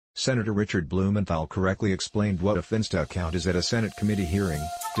Senator Richard Blumenthal correctly explained what a finsta account is at a Senate committee hearing,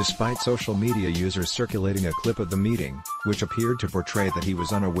 despite social media users circulating a clip of the meeting, which appeared to portray that he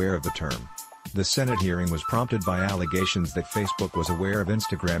was unaware of the term. The Senate hearing was prompted by allegations that Facebook was aware of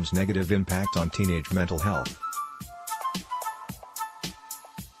Instagram's negative impact on teenage mental health.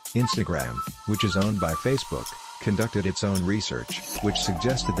 Instagram, which is owned by Facebook, conducted its own research, which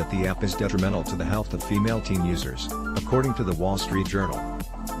suggested that the app is detrimental to the health of female teen users, according to the Wall Street Journal.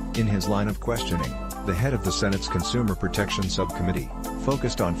 In his line of questioning, the head of the Senate's Consumer Protection Subcommittee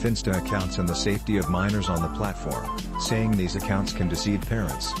focused on finsta accounts and the safety of minors on the platform, saying these accounts can deceive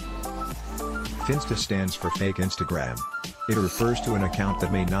parents. Finsta stands for fake Instagram. It refers to an account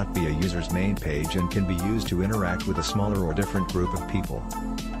that may not be a user's main page and can be used to interact with a smaller or different group of people.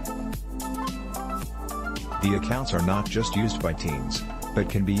 The accounts are not just used by teens, but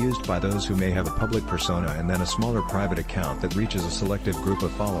can be used by those who may have a public persona and then a smaller private account that reaches a selective group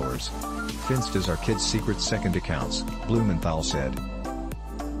of followers. Finstas are kids' secret second accounts, Blumenthal said.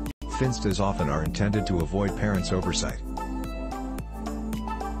 Finstas often are intended to avoid parents' oversight.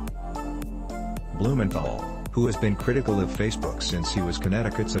 Blumenthal, who has been critical of Facebook since he was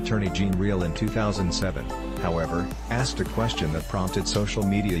Connecticut's Attorney General in 2007, however, asked a question that prompted social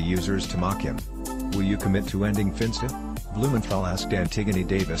media users to mock him. Will you commit to ending finsta? Blumenthal asked Antigone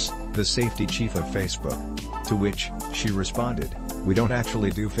Davis, the safety chief of Facebook. To which, she responded, "We don't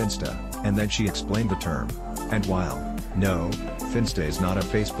actually do finsta," and then she explained the term. And while, no, finsta is not a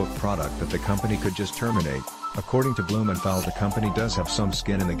Facebook product that the company could just terminate, according to Blumenthal the company does have some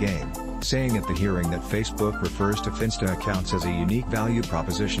skin in the game, saying at the hearing that Facebook refers to finsta accounts as a unique value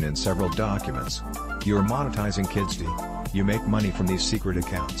proposition in several documents. "You're monetizing kids. You make money from these secret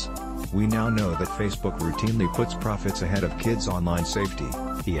accounts. We now know that Facebook routinely puts profits ahead of kids' online safety,"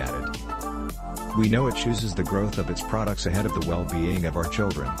 he added. "We know it chooses the growth of its products ahead of the well-being of our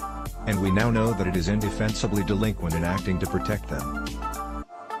children. And we now know that it is indefensibly delinquent in acting to protect them."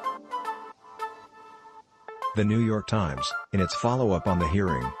 The New York Times, in its follow-up on the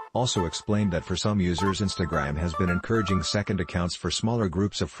hearing, also explained that for some users Instagram has been encouraging second accounts for smaller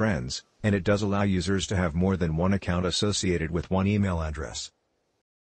groups of friends, and it does allow users to have more than one account associated with one email address.